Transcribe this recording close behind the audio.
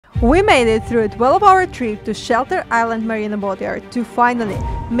We made it through a 12-hour trip to Shelter Island Marina Boatyard to finally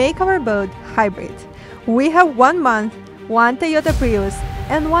make our boat hybrid. We have 1 month, 1 Toyota Prius,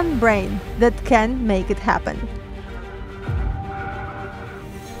 and 1 brain that can make it happen.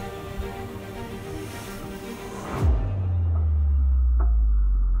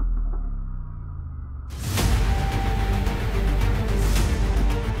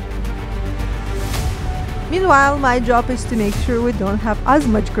 Meanwhile, my job is to make sure we don't have as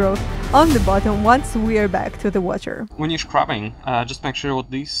much growth on the bottom once we are back to the water. When you're scrubbing, just make sure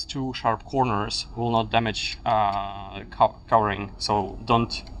these 2 sharp corners will not damage covering, so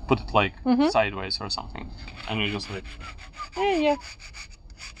don't put it like sideways or something, and you just like Yeah.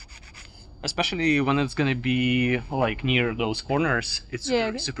 especially when it's gonna be like near those corners, it's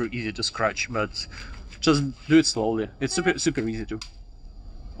super easy to scratch, but just do it slowly. It's super easy to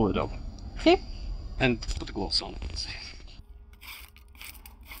pull it off. Okay. And put the gloves on.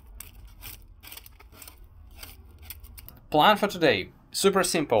 Plan for today, super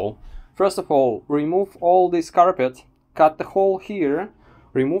simple. First of all, remove all this carpet, cut the hole here,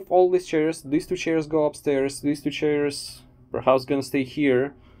 remove all these chairs. These 2 chairs go upstairs, these 2 chairs perhaps gonna stay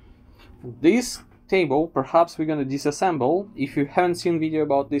here. This table perhaps we're gonna disassemble. If you haven't seen video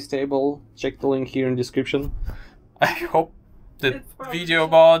about this table, check the link here in description. I hope the video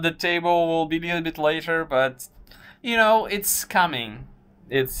about the table will be a little bit later, but you know, it's coming.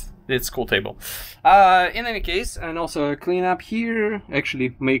 It's cool table. In any case, and also clean up here,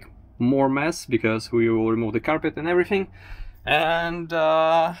 actually make more mess because we will remove the carpet and everything. And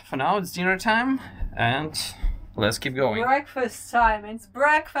for now it's dinner time, and let's keep going. Breakfast time, it's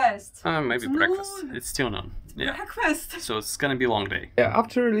breakfast! Maybe it's breakfast. noon. It's still none. Yeah. Breakfast! So it's gonna be a long day. Yeah,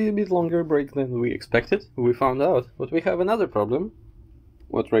 after a little bit longer break than we expected, we found out that we have another problem.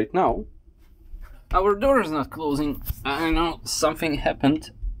 What right now? Our door is not closing. I know something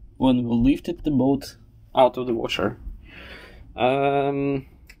happened when we lifted the boat out of the water.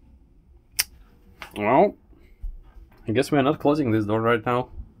 Well, I guess we're not closing this door right now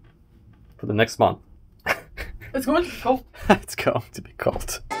for the next month. It's going to be cold. It's going to be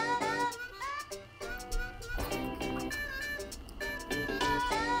cold.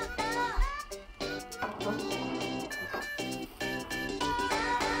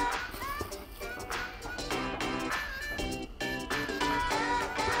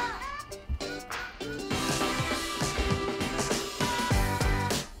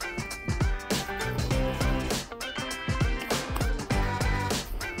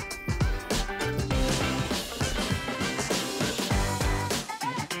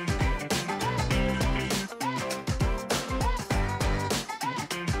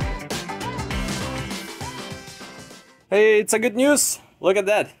 Hey, it's a good news! Look at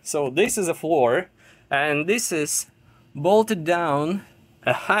that! So this is a floor, and this is bolted down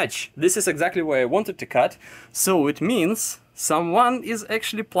a hatch. This is exactly where I wanted to cut, so it means someone is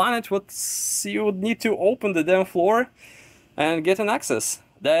actually planning what you would need to open the damn floor and get an access.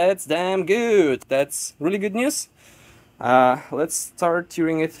 That's damn good! That's really good news. Let's start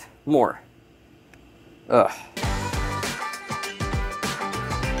tearing it more. Ugh.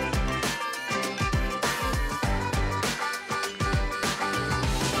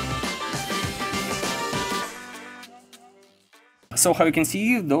 So how you can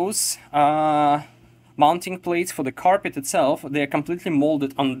see, those mounting plates for the carpet itself, they're completely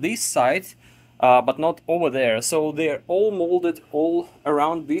molded on this side, but not over there. So they're all molded all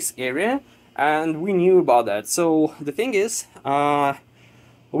around this area, and we knew about that. So the thing is,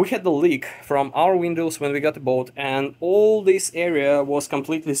 we had the leak from our windows when we got the boat, and all this area was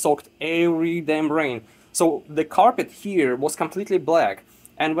completely soaked every damn rain. So the carpet here was completely black,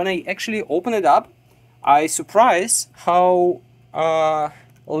 and when I actually opened it up, I surprised how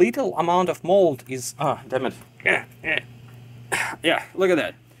little amount of mold is. Damn it. Yeah, look at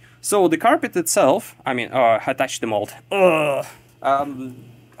that. So the carpet itself, I mean, I touched the mold.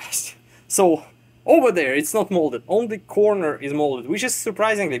 So over there it's not molded, only the corner is molded, which is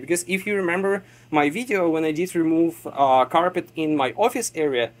surprisingly, because if you remember my video when I did remove carpet in my office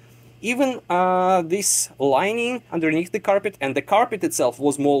area, even this lining underneath the carpet and the carpet itself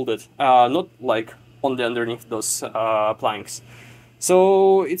was molded, not like on the underneath those planks.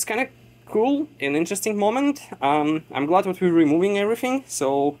 So it's kind of cool, an interesting moment. I'm glad that we're removing everything,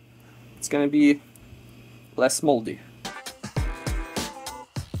 so it's gonna be less moldy.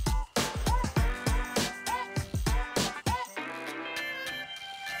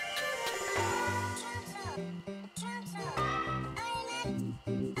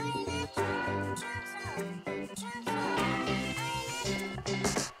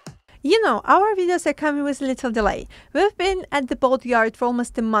 You know, our videos are coming with a little delay, We've been at the boat yard for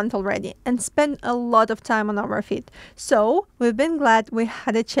almost a month already and spent a lot of time on our feet, so we've been glad we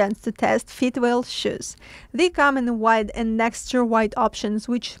had a chance to test FitVille shoes. They come in wide and extra wide options,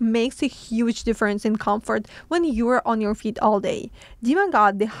 which makes a huge difference in comfort when you're on your feet all day. Dima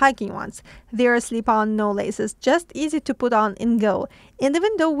got the hiking ones. They're slip-on, no laces, just easy to put on and go. And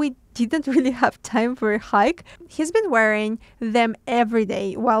even though we didn't really have time for a hike, he's been wearing them every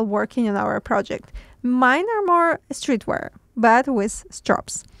day while working on our project. Mine are more streetwear, but with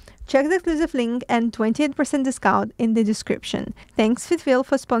straps. Check the exclusive link and 28% discount in the description. Thanks FitVille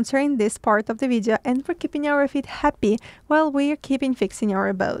for sponsoring this part of the video and for keeping our feet happy while we're keeping fixing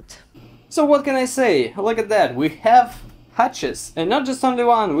our boat. So what can I say? Look at that, we have hatches, and not just only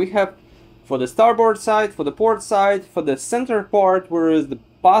one. We have for the starboard side, for the port side, for the center part where is the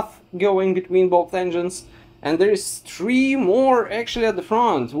path going between both engines, and there is 3 more actually at the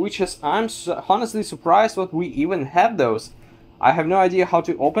front, which is, I'm honestly surprised what we even have those. I have no idea how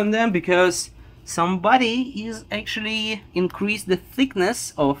to open them because somebody is actually increased the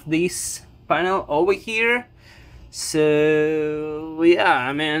thickness of this panel over here. So yeah,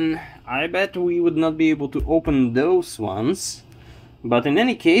 I mean, I bet we would not be able to open those ones. But in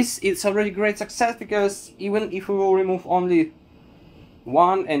any case, it's already great success, because even if we will remove only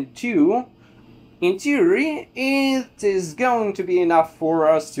 1 and 2, in theory, it is going to be enough for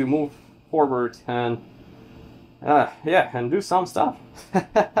us to move forward and yeah, and do some stuff.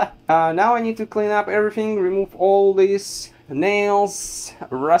 Now I need to clean up everything, remove all these nails,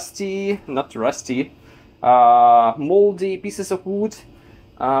 moldy pieces of wood,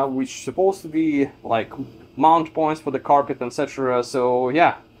 which supposed to be like mount points for the carpet, etc. So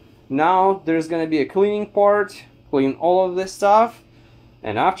yeah, now there's gonna be a cleaning part, clean all of this stuff,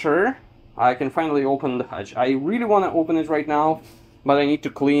 and after I can finally open the hatch. I really want to open it right now, but I need to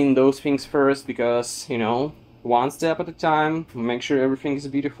clean those things first because, you know, one step at a time, make sure everything is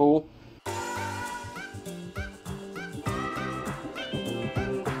beautiful.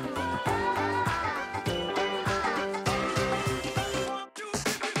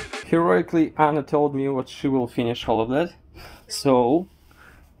 Heroically, Anna told me what she will finish all of that, so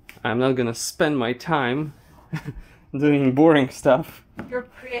I'm not gonna spend my time doing boring stuff. Your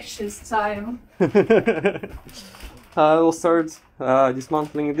precious time. I will start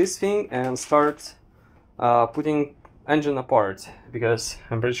dismantling this thing and start putting engine apart, because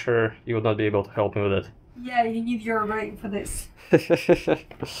I'm pretty sure you would not be able to help me with it. Yeah, you need your brain for this.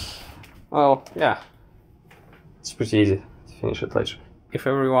 Well, yeah, it's pretty easy to finish it later. If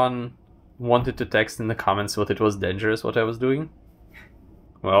everyone wanted to text in the comments what it was dangerous what I was doing,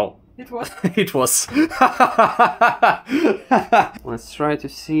 well, It was. it was. Let's try to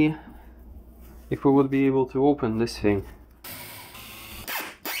see if we would be able to open this thing.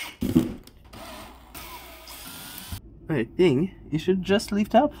 I think it should just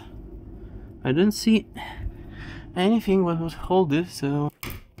lift up. I don't see anything that would hold this, so...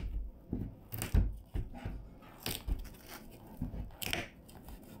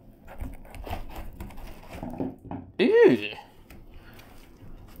 Ew.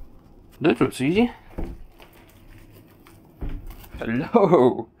 That was easy.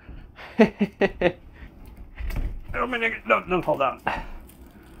 Hello. Oh my God, don't fall down.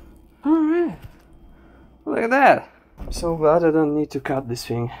 Alright. Look at that. I'm so glad I don't need to cut this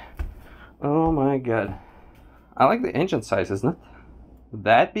thing. Oh my God. I like the engine size, it's not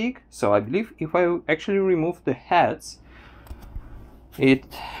that big. So I believe if I actually remove the heads, it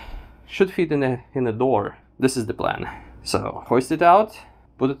should fit in a door. This is the plan. So hoist it out,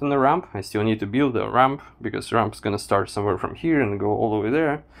 put it on the ramp. I still need to build a ramp because the ramp is gonna start somewhere from here and go all the way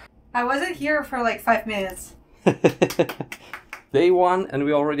there. I wasn't here for like 5 minutes. Day 1 and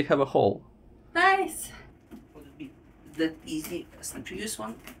we already have a hole. Nice. Would it be that easy as the previous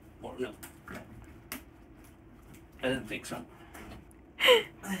one? Or no? I don't think so.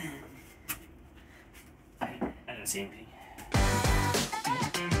 I don't see anything.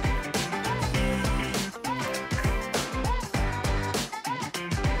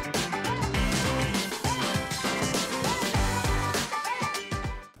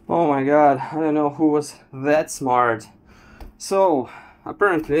 Oh my God, I don't know who was that smart. So,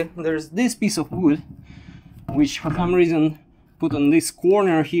 apparently, there's this piece of wood, which for some reason put on this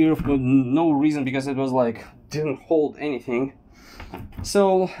corner here for no reason, because it was like, didn't hold anything.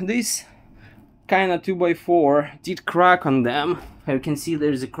 So, this kind of 2x4 did crack on them. You can see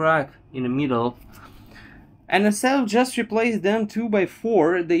there's a crack in the middle. And instead of just replace them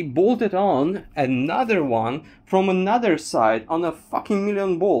 2x4, they bolted on another one from another side on a fucking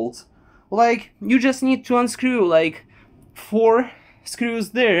million bolts. Like, you just need to unscrew like 4 screws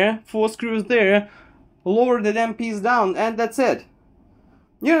there, 4 screws there, lower the damn piece down, and that's it.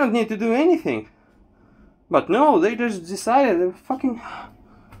 You don't need to do anything. But no, they just decided, fucking... How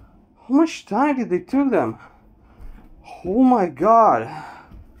much time did they took them? Oh my god.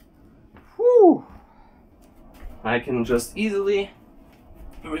 Whew. I can just easily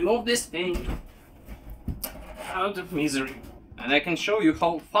remove this thing out of misery. And I can show you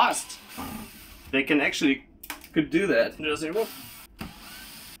how fast they can actually could do that. Just remove.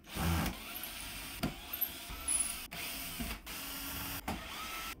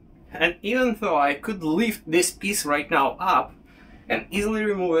 And even though I could lift this piece right now up and easily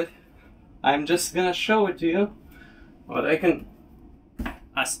remove it, I'm just gonna show it to you. But I can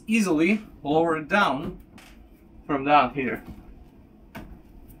as easily lower it down from down here.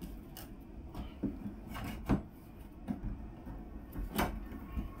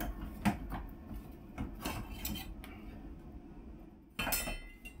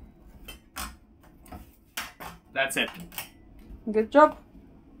 That's it. Good job.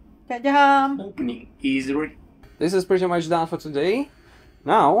 Opening easily. This is pretty much done for today.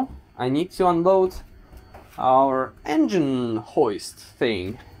 Now I need to unload our engine hoist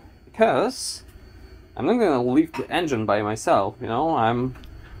thing, because I'm not gonna lift the engine by myself, you know. I'm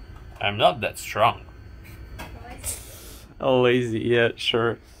not that strong. Oh, lazy, yeah,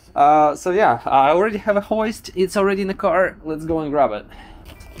 sure. So yeah, I already have a hoist. It's already in the car. Let's go and grab it.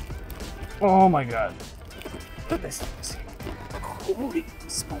 Oh my god. Look at this. Holy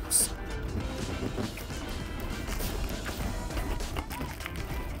smokes.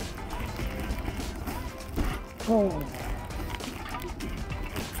 Oh.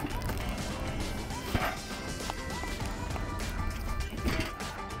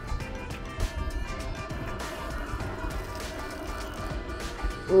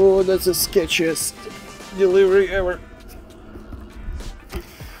 Oh, that's the sketchiest delivery ever.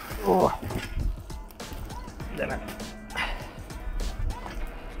 Oh. Damn it.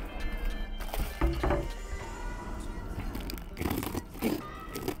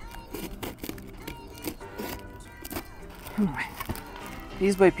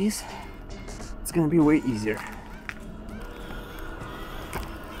 Piece by piece, it's gonna be way easier.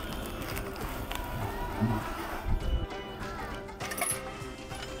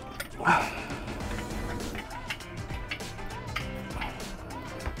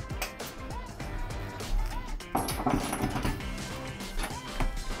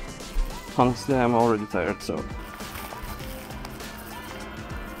 Honestly, I'm already tired, so...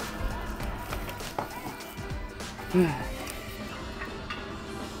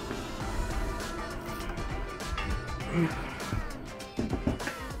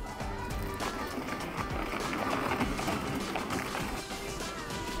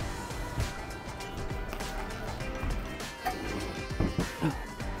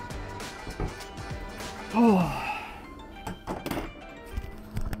 Oh.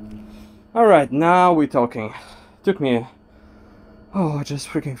 Alright, now we're talking. Took me just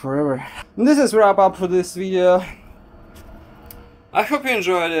freaking forever. This is wrap up for this video. I hope you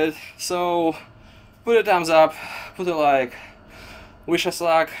enjoyed it. So put a thumbs up, put a like, wish us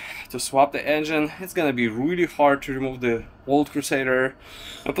luck to swap the engine. It's gonna be really hard to remove the old Crusader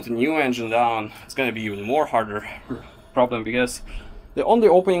and put a new engine down. It's gonna be even more harder problem, because the only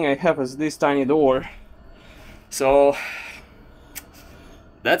opening I have is this tiny door. So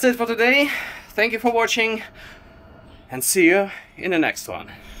that's it for today. Thank you for watching, and see you in the next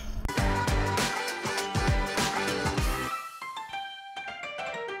one.